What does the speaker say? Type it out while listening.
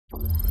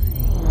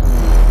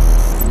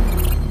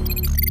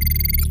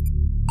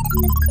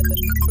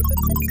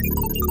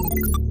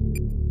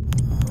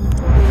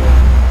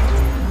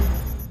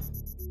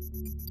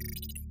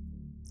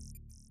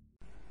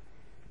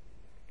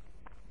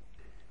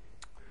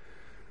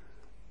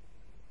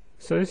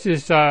So this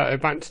is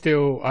Advanced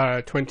Steel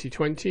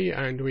 2020,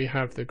 and we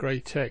have the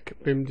Graitec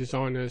BIM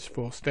designers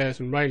for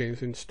stairs and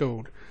railings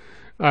installed.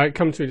 It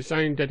comes with its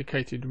own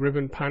dedicated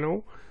ribbon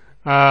panel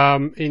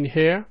in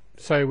here.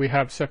 So we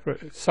have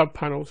separate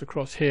sub-panels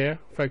across here,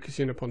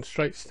 focusing upon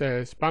straight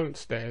stairs,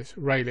 balanced stairs,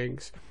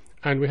 railings,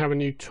 and we have a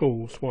new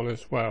tools one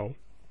as well.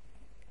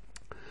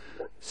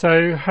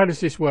 So how does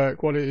this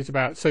work? What it is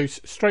about? So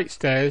straight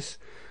stairs,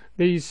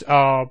 these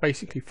are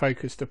basically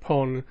focused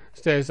upon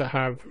stairs that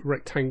have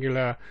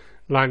rectangular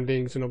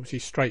landings and obviously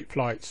straight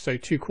flights. So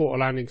 2/4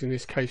 landings in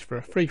this case for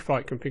a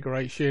 3-flight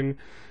configuration.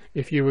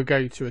 If you were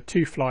going to a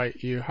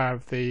 2-flight, you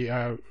have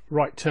the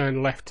right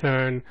turn, left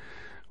turn,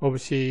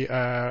 obviously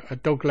a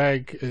dog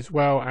leg as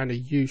well, and a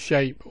U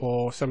shape,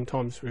 or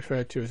sometimes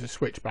referred to as a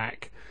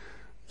switchback.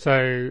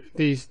 So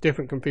these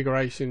different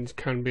configurations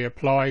can be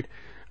applied.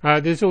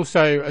 There's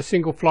also a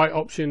single flight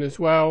option as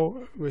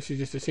well, which is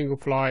just a single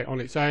flight on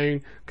its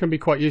own. Can be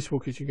quite useful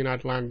because you can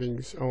add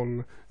landings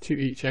on to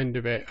each end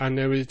of it. And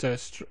there is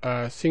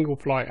a single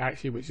flight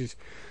actually, which is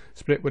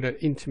split with an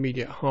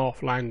intermediate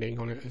half landing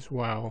on it as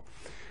well.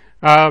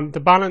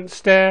 The balanced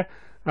stair,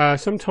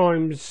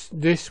 sometimes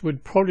this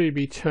would probably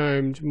be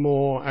termed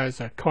more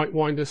as a kite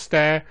winder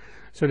stair.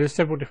 So there's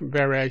several different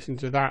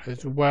variations of that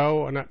as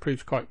well, and that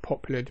proves quite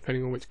popular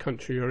depending on which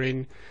country you're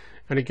in.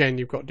 And again,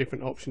 you've got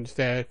different options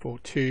there for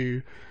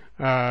 2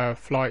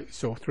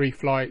 flights or 3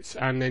 flights,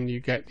 and then you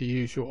get the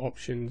usual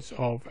options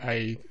of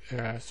a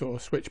sort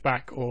of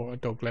switchback or a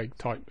dogleg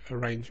type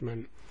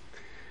arrangement.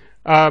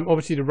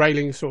 Obviously the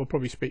railings sort of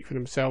probably speak for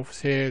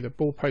themselves here. The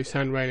ball post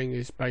hand railing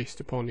is based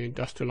upon the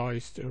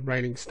industrialized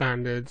railing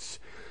standards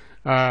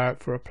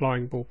for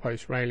applying ball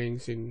post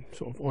railings in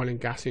sort of oil and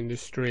gas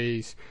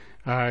industries,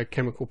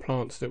 chemical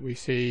plants that we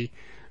see,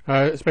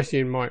 especially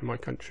in my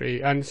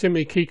country. And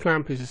similarly, key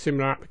clamp is a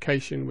similar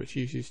application which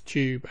uses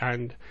tube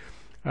and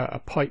a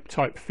pipe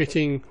type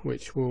fitting,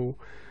 which will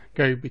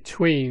go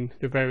between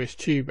the various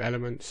tube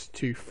elements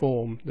to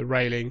form the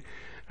railing.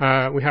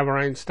 We have our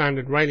own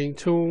standard railing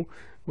tool,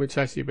 which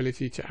has the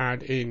ability to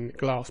add in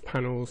glass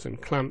panels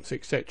and clamps,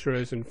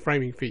 etc., and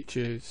framing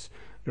features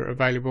that are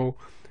available.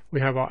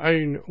 We have our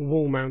own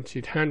wall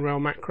mounted handrail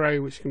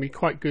macro, which can be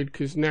quite good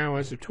because now,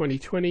 as of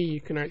 2020,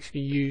 you can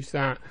actually use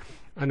that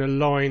and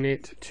align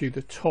it to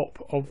the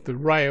top of the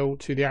rail,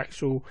 to the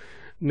actual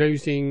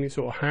nosing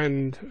sort of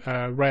hand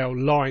rail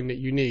line that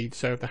you need.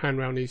 So if the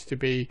handrail needs to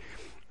be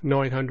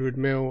 900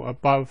 mm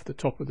above the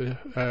top of the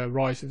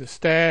rise of the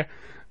stair,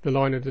 the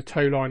line of the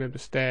toe line of the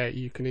stair,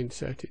 you can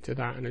insert it to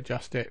that and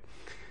adjust it.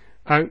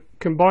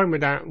 Combined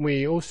with that,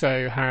 we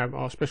also have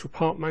our special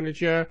part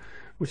manager,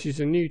 which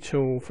is a new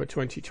tool for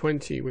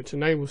 2020, which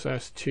enables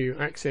us to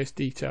access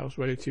details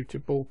relative to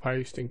ball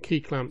post and key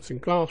clamps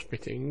and glass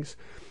fittings,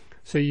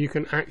 so you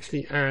can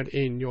actually add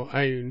in your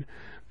own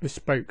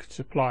bespoke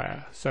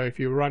supplier. So if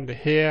you were under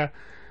here,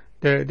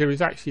 there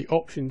is actually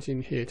options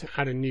in here to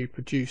add a new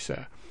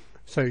producer.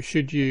 So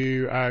should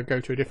you go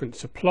to a different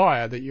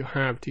supplier that you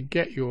have to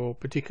get your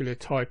particular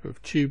type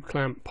of tube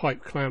clamp,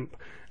 pipe clamp,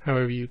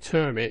 however you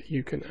term it,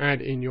 you can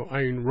add in your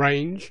own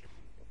range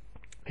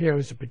here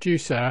as a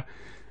producer,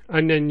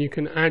 and then you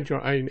can add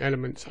your own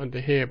elements under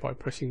here by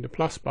pressing the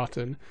plus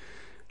button.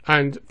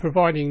 And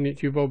providing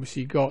that you've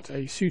obviously got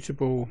a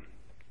suitable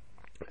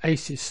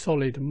ACES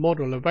solid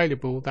model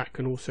available, that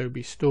can also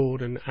be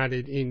stored and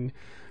added in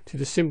to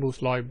the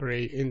symbols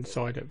library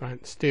inside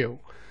Advanced Steel.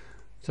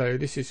 So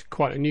this is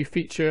quite a new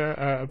feature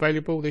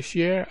available this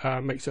year.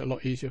 Makes it a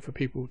lot easier for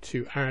people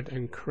to add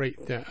and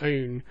create their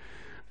own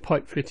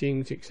pipe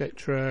fittings,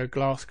 etc.,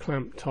 glass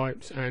clamp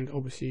types, and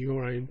obviously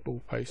your own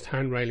ball post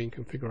hand railing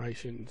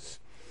configurations.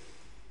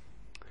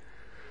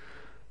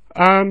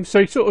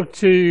 So sort of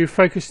to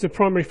focus, the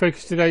primary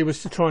focus today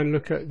was to try and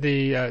look at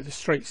the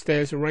straight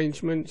stairs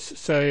arrangements.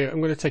 So I'm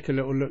going to take a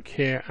little look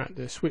here at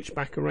the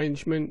switchback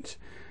arrangement.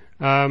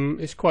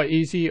 It's quite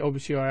easy.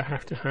 Obviously I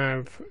have to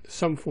have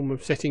some form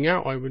of setting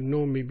out. I would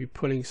normally be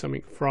pulling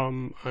something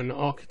from an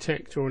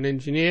architect or an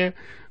engineer.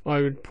 I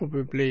would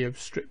probably have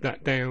stripped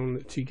that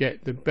down to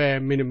get the bare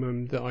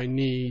minimum that I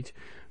need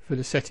for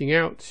the setting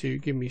out, to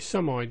give me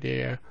some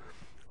idea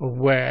of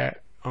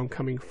where I'm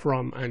coming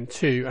from and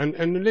to,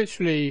 and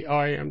literally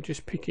I am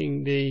just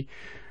picking the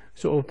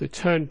sort of the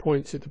turn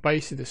points at the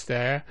base of the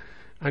stair,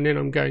 and then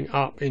I'm going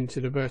up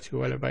into the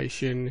vertical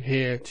elevation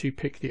here to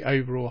pick the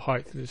overall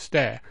height of the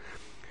stair.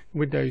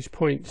 With those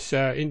points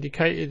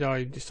indicated,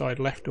 I decide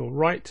left or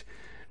right,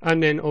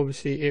 and then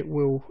obviously it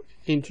will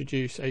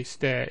introduce a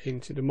stair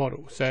into the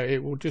model. So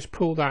it will just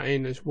pull that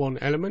in as one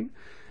element.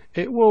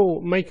 It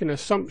will make an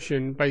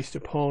assumption based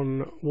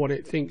upon what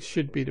it thinks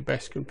should be the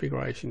best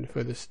configuration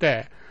for the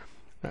stair.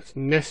 That's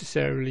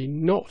necessarily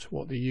not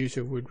what the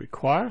user would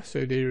require,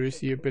 so there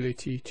is the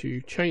ability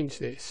to change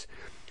this.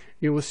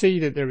 You will see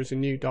that there is a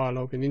new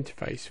dialog and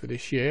interface for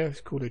this year. It's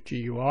called a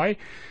GUI,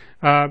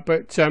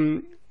 but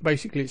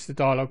basically it's the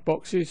dialog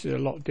boxes. There's a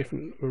lot of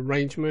different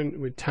arrangement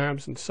with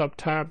tabs and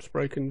sub-tabs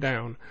broken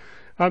down.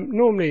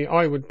 Normally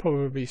I would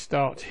probably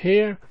start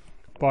here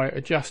by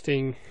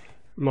adjusting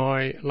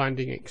my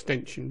landing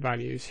extension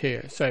values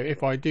here. So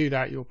if I do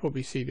that, you'll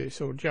probably see that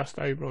it's all just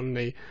over on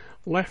the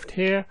left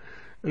here,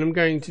 and I'm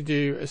going to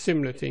do a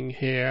similar thing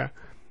here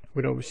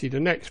with obviously the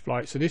next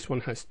flight. So this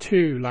one has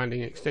 2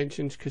 landing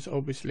extensions because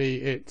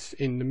obviously it's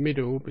in the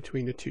middle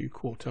between the 2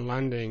 quarter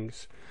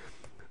landings.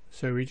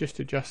 So we just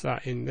adjust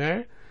that in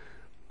there,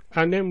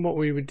 and then what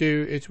we would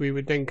do is we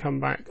would then come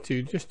back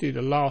to just do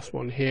the last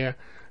one here.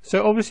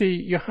 So obviously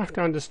you have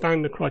to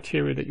understand the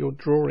criteria that you're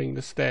drawing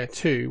the stair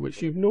to,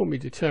 which you've normally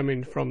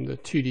determined from the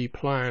 2D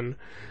plan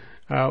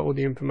or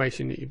the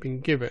information that you've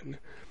been given.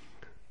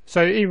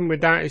 So even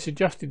with that, it's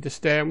adjusted the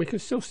stair, and we can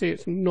still see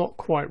it's not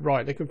quite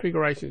right. The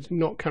configuration is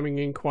not coming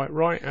in quite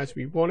right as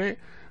we want it.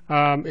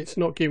 It's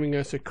not giving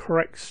us a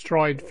correct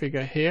stride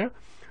figure here.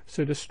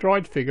 So the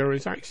stride figure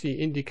is actually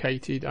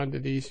indicated under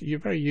these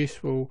very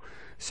useful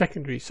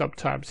secondary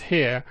subtabs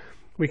here.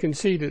 We can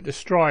see that the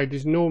stride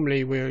is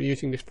normally, we're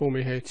using this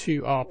formula here,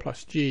 2R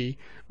plus G,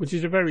 which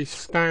is a very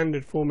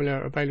standard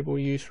formula available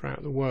use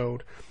throughout the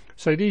world.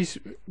 So these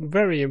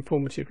very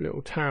informative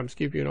little tabs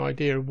give you an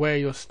idea of where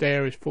your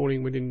stair is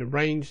falling within the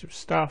range of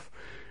stuff,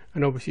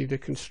 and obviously the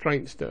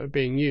constraints that are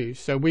being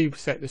used. So we've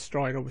set the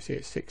stride obviously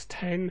at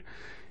 610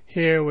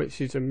 here, which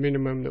is a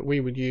minimum that we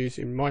would use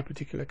in my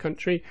particular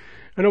country,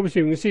 and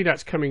obviously we can see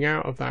that's coming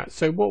out of that.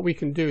 So what we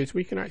can do is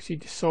we can actually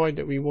decide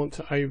that we want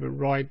to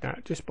override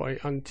that just by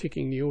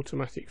unticking the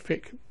automatic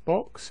fit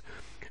box,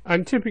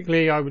 and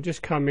typically I would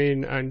just come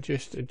in and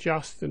just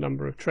adjust the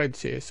number of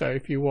treads here. So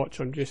if you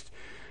watch, I'm just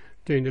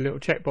doing the little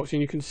checkbox,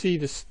 and you can see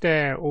the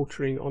stair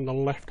altering on the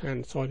left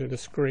hand side of the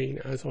screen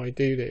as I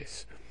do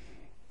this.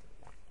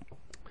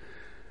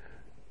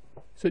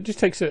 So it just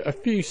takes a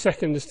few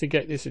seconds to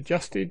get this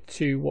adjusted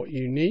to what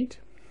you need,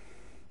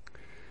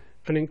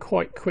 and then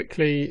quite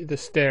quickly the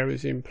stair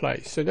is in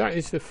place. So that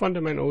is the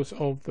fundamentals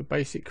of the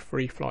basic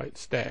free flight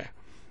stair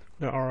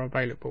that are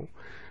available.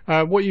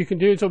 What you can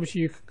do is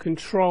obviously you can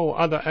control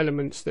other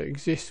elements that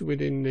exist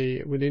within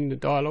the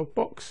dialog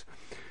box.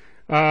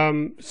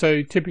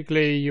 So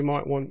typically you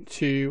might want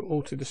to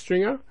alter the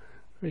stringer.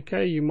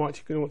 Okay, you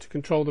might want to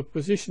control the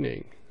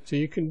positioning. So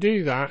you can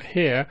do that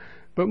here.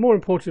 But more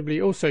importantly,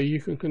 also you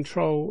can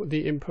control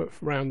the input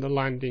around the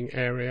landing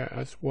area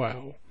as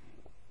well.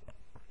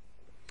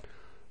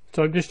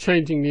 So I'm just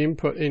changing the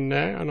input in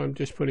there, and I'm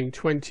just putting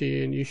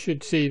 20, and you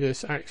should see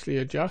this actually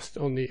adjust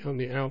on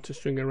the outer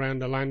string around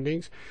the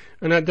landings,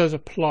 and that does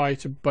apply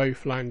to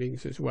both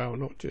landings as well,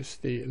 not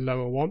just the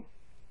lower one.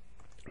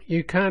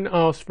 You can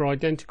ask for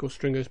identical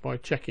stringers by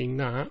checking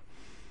that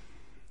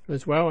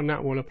as well, and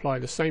that will apply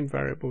the same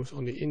variables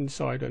on the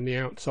inside and the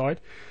outside.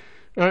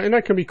 And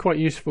that can be quite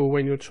useful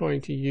when you're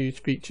trying to use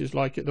features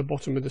like at the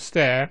bottom of the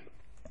stair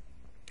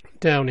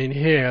down in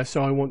here.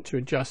 So I want to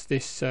adjust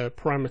this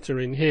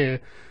parameter in here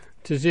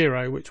to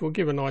 0, which will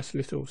give a nice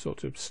little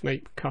sort of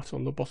snake cut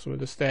on the bottom of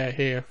the stair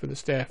here for the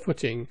stair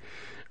footing.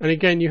 And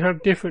again, you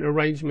have different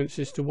arrangements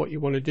as to what you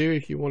want to do.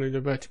 If you wanted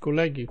a vertical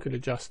leg, you could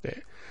adjust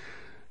it.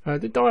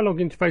 The dialog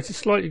interface is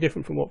slightly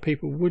different from what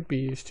people would be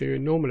used to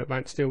in normal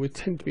advanced steel. We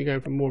tend to be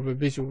going for more of a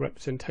visual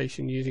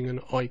representation using an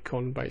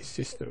icon based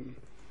system.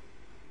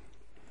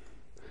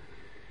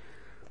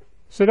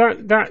 So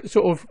that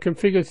sort of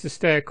configures the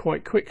stair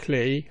quite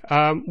quickly.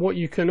 What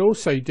you can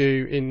also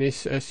do in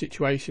this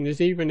situation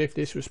is, even if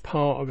this was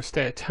part of a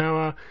stair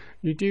tower,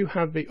 you do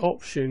have the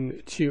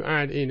option to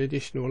add in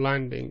additional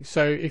landings.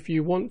 So if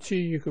you want to,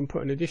 you can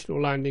put an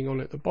additional landing on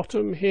at the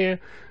bottom here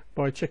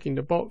by checking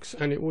the box,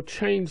 and it will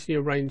change the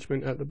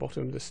arrangement at the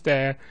bottom of the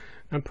stair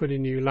and put a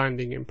new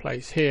landing in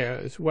place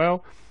here as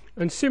well.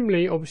 And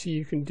similarly, obviously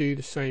you can do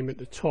the same at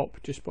the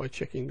top just by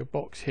checking the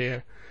box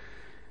here.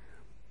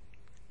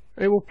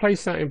 It will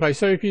place that in place.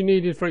 So if you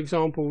needed, for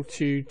example,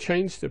 to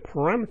change the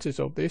parameters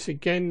of this,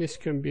 again, this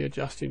can be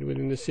adjusted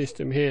within the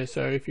system here.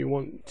 So if you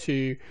want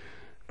to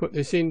put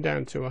this in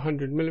down to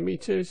 100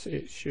 millimeters,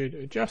 it should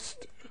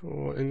adjust,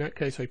 or in that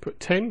case I put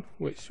 10,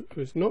 which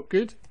was not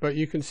good, but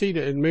you can see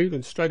that it moved,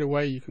 and straight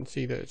away you can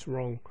see that it's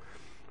wrong.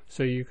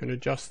 So you can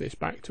adjust this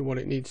back to what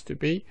it needs to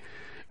be.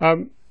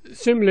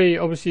 Similarly,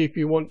 obviously, if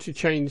you want to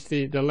change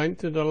the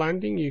length of the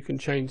landing, you can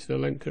change the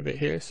length of it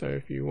here. So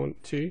if you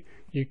want to,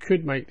 you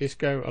could make this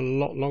go a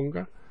lot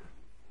longer,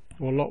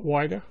 or a lot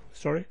wider,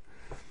 sorry.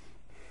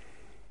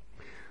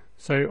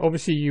 So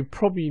obviously you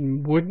probably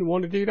wouldn't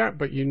want to do that,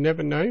 but you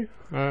never know.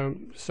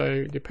 So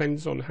it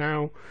depends on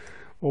how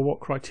or what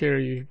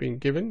criteria you've been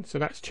given. So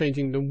that's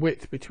changing the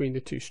width between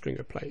the two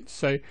stringer plates.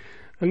 So,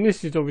 and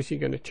this is obviously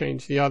going to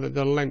change the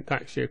length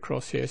actually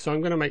across here. So I'm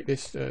going to make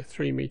this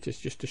 3 meters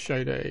just to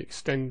show that it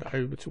extend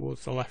over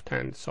towards the left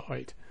hand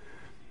side.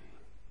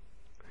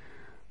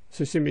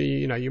 So simply,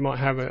 you know, you might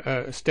have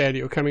a stair that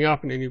you're coming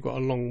up, and then you've got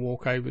a long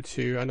walk over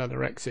to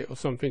another exit or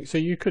something. So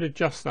you could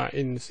adjust that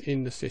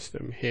in the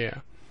system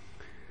here.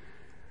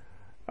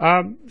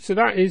 So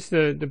that is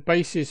the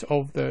basis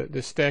of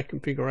the stair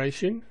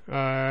configuration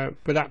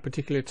for that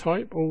particular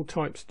type. All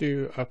types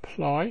do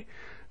apply.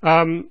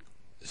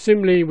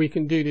 Similarly, we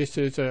can do this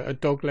as a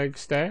dogleg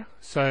stair.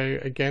 So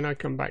again, I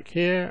come back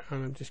here,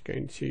 and I'm just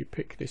going to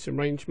pick this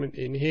arrangement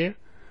in here.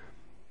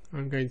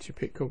 I'm going to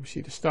pick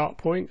obviously the start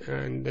point,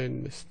 and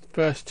then the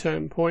first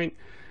turn point,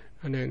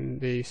 and then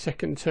the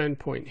second turn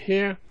point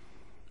here,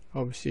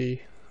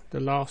 obviously the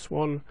last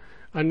one,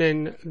 and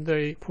then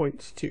the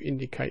points to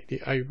indicate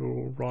the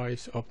overall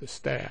rise of the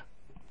stair.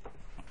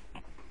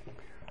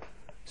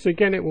 So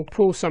again, it will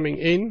pull something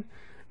in.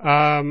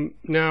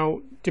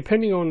 Now,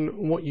 depending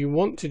on what you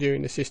want to do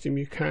in the system,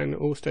 you can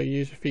also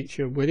use a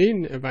feature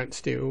within Advanced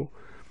Steel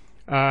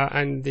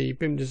and the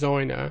BIM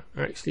Designer.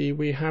 Actually,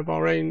 we have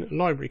our own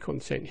library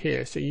content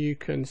here, so you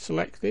can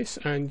select this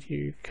and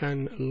you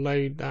can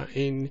load that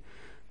in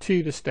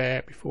to the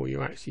stair before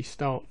you actually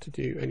start to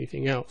do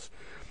anything else.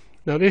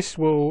 Now, this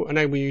will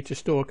enable you to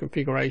store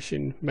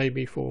configuration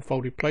maybe for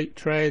folded plate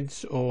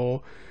treads,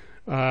 or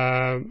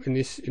in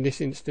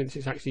this instance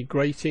it's actually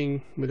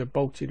grating with a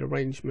bolted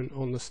arrangement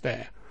on the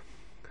stair,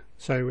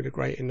 so with a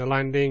grate in the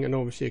landing and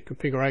obviously a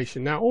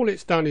configuration. Now, all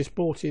it's done is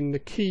brought in the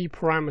key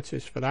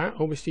parameters for that.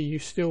 Obviously you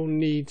still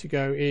need to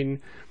go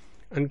in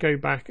and go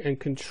back and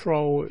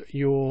control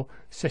your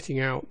setting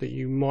out that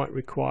you might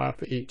require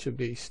for each of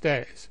these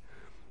stairs.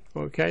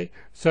 Okay,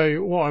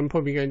 so what I'm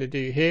probably going to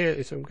do here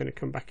is I'm going to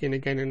come back in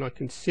again, and I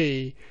can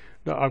see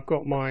that I've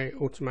got my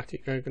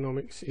automatic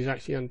ergonomics is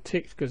actually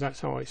unticked because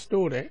that's how I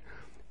stored it,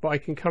 but I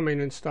can come in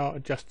and start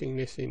adjusting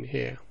this in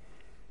here.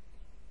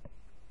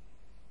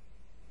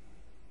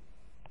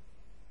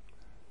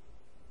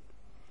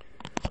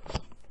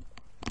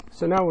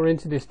 So now we're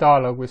into this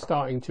dialog, we're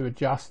starting to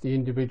adjust the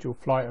individual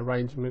flight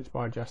arrangements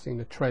by adjusting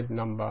the tread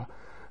number.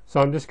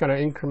 So I'm just going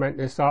to increment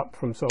this up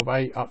from sort of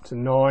 8 up to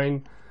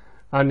 9.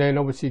 And then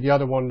obviously the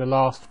other one, the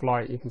last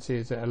flight, you can see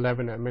is at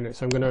 11 at a minute.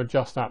 So I'm going to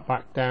adjust that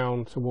back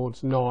down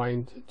towards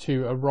 9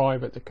 to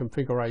arrive at the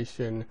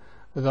configuration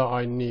that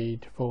I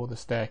need for the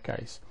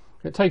staircase.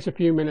 It takes a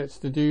few minutes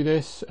to do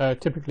this,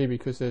 typically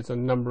because there's a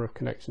number of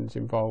connections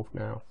involved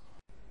now.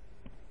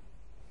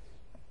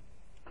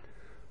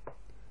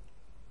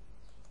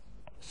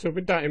 So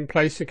with that in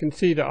place, you can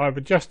see that I've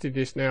adjusted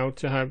this now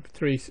to have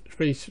three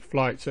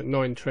flights at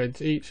 9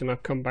 treads each, and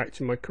I've come back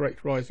to my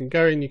correct rise and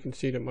going. You can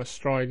see that my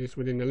stride is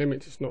within the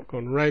limits, it's not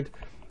gone red,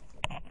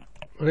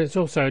 and it's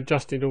also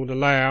adjusted all the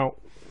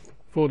layout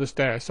for the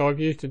stair. So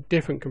I've used a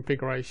different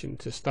configuration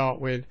to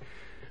start with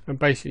and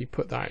basically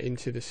put that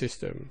into the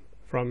system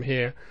from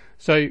here.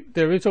 So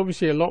there is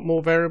obviously a lot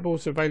more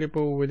variables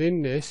available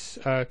within this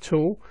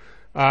tool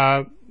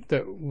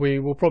that we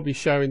will probably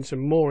show in some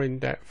more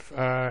in-depth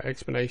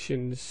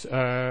explanations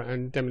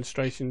and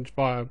demonstrations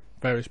via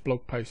various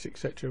blog posts,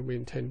 etc. we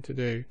intend to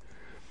do.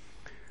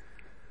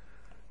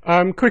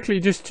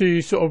 Quickly, just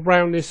to sort of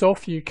round this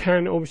off, you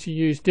can obviously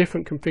use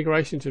different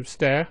configurations of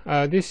stair.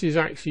 This is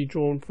actually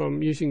drawn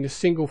from using the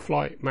single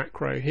flight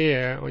macro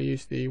here. I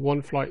used the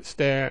one flight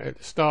stair at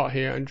the start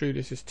here and drew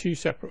this as 2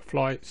 separate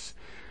flights,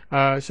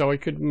 so I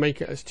could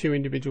make it as 2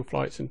 individual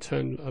flights and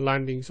turn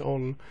landings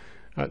on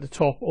at the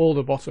top or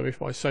the bottom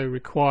if I so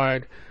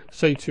required,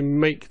 so to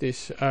make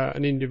this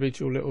an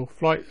individual little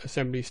flight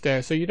assembly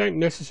stair. So you don't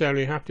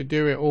necessarily have to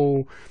do it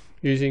all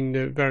using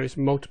the various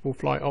multiple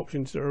flight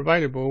options that are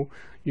available.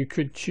 You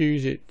could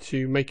choose it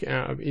to make it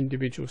out of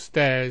individual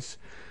stairs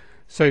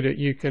so that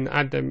you can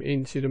add them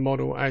into the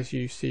model as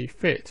you see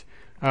fit.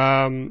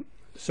 So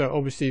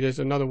obviously there's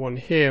another one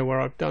here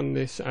where I've done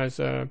this as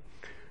a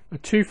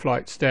 2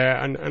 flight stair,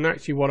 and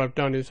actually what I've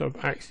done is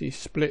I've actually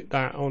split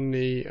that on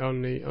the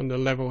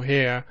level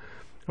here.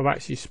 I've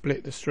actually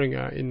split the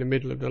stringer in the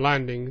middle of the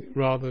landing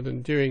rather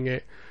than doing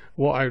it.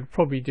 What I would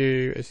probably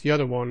do is the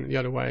other one, the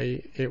other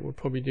way, it would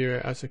probably do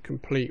it as a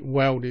complete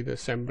welded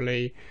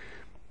assembly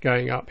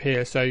going up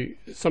here. So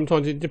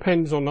sometimes it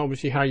depends on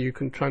obviously how you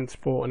can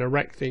transport and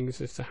erect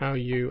things as to how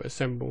you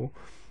assemble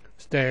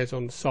stairs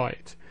on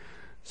site.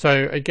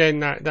 So again,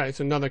 that is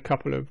another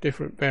couple of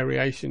different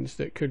variations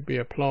that could be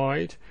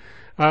applied.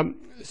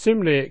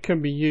 Similarly, it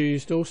can be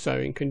used also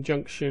in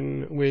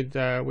conjunction with,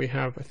 we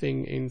have a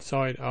thing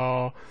inside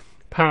our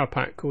power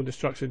pack called the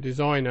Structure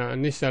Designer,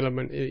 and this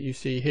element that you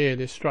see here,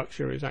 this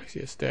structure, is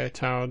actually a stair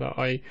tower that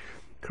I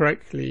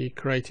correctly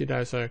created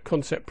as a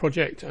concept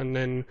project and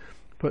then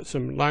put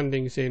some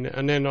landings in,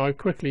 and then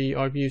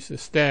I've used the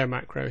stair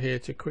macro here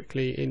to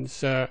quickly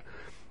insert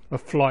a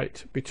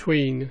flight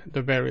between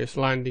the various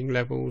landing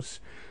levels.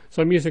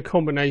 So I'm using a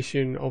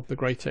combination of the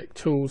Graitec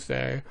tools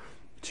there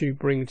to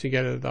bring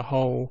together the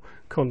whole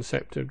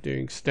concept of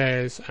doing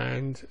stairs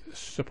and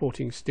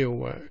supporting steel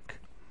work.